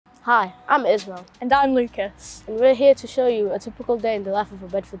Hi, I'm Israel, And I'm Lucas. and we're here to show you a typical day in the life of a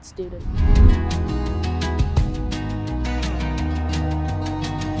Bedford student.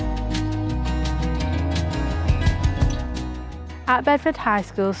 At Bedford High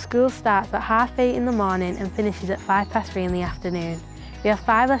School, school starts at 8:30 in the morning and finishes at 3:05 in the afternoon. We have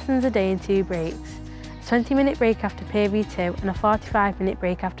 5 lessons a day and 2 breaks, a 20-minute break after period 2 and a 45-minute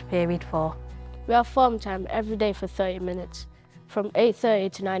break after period 4. We have form time every day for 30 minutes, from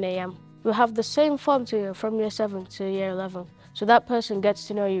 8:30 to 9 a.m. We'll have the same form tutor from year 7 to year 11, so that person gets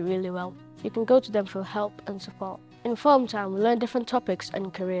to know you really well. You can go to them for help and support. In form time, we learn different topics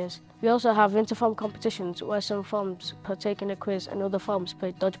and careers. We also have inter-form competitions where some forms partake in a quiz and other forms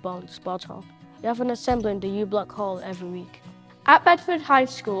play dodgeball in the sports hall. We have an assembly in the U Block hall every week. At Bedford High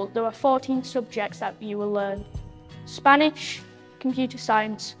School, there are 14 subjects that you will learn. Spanish, computer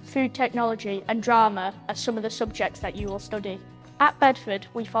science, food technology and drama are some of the subjects that you will study. At Bedford,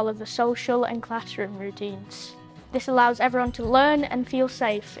 we follow the social and classroom routines. This allows everyone to learn and feel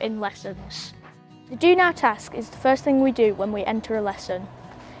safe in lessons. The Do Now task is the first thing we do when we enter a lesson.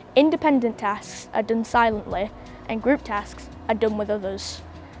 Independent tasks are done silently and group tasks are done with others.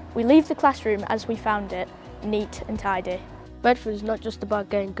 We leave the classroom as we found it, neat and tidy. Bedford is not just about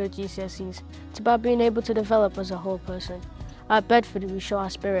getting good GCSEs, it's about being able to develop as a whole person. At Bedford, we show our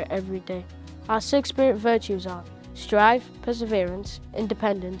spirit every day. Our 6 spirit virtues are strive, perseverance,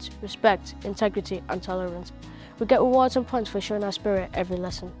 independence, respect, integrity and tolerance. We get rewards and points for showing our spirit every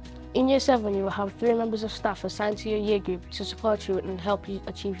lesson. In year 7, you will have 3 members of staff assigned to your year group to support you and help you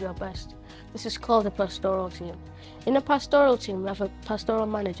achieve your best. This is called a pastoral team. In a pastoral team, we have a pastoral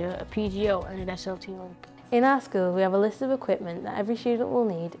manager, a PGO and an SLT link. In our school, we have a list of equipment that every student will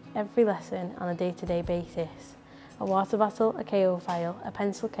need every lesson on a day-to-day basis. A water bottle, a KO file, a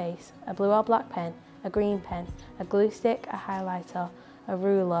pencil case, a blue or black pen, a green pen, a glue stick, a highlighter, a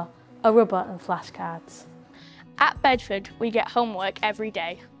ruler, a rubber and flashcards. At Bedford, we get homework every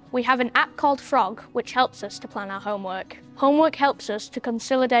day. We have an app called Frog, which helps us to plan our homework. Homework helps us to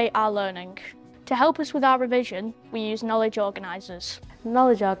consolidate our learning. To help us with our revision, we use knowledge organisers.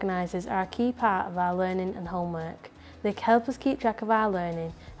 Knowledge organisers are a key part of our learning and homework. They can help us keep track of our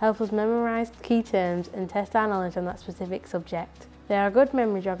learning, help us memorise key terms and test our knowledge on that specific subject. They are a good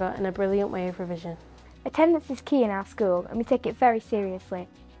memory jogger and a brilliant way of revision. Attendance is key in our school and we take it very seriously.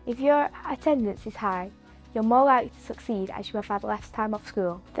 If your attendance is high, you're more likely to succeed as you have had less time off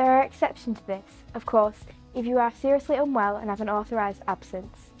school. There are exceptions to this, of course, if you are seriously unwell and have an authorised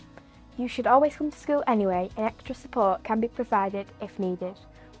absence. You should always come to school anyway and extra support can be provided if needed.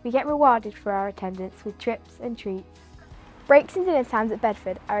 We get rewarded for our attendance with trips and treats. Breaks and dinner times at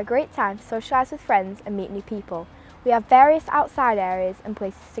Bedford are a great time to socialise with friends and meet new people. We have various outside areas and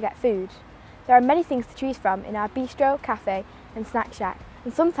places to get food. There are many things to choose from in our bistro, cafe and snack shack,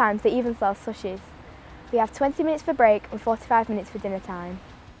 and sometimes they even sell sushi's. We have 20 minutes for break and 45 minutes for dinner time.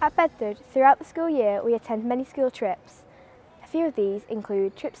 At Bedford, throughout the school year, we attend many school trips. A few of these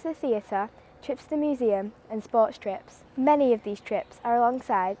include trips to the theatre, trips to the museum and sports trips. Many of these trips are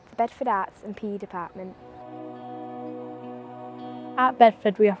alongside the Bedford Arts and PE department. At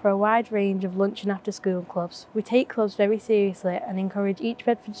Bedford, we offer a wide range of lunch and after-school clubs. We take clubs very seriously and encourage each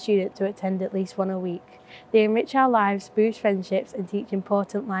Bedford student to attend at least one a week. They enrich our lives, boost friendships and teach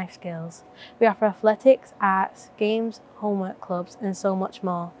important life skills. We offer athletics, arts, games, homework clubs and so much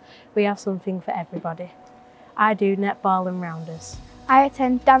more. We have something for everybody. I do netball and rounders. I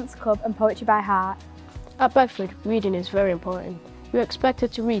attend dance club and poetry by heart. At Bedford, reading is very important. We are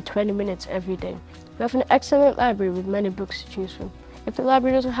expected to read 20 minutes every day. We have an excellent library with many books to choose from. If the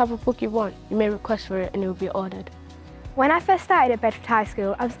library doesn't have a book you want, you may request for it and it will be ordered. When I first started at Bedford High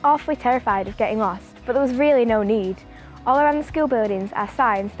School, I was awfully terrified of getting lost, but there was really no need. All around the school buildings are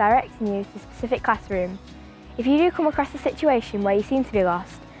signs directing you to a specific classroom. If you do come across a situation where you seem to be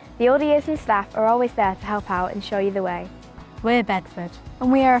lost, the older years and staff are always there to help out and show you the way. We're Bedford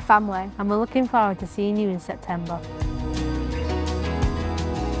And we are a family. and we're looking forward to seeing you in September.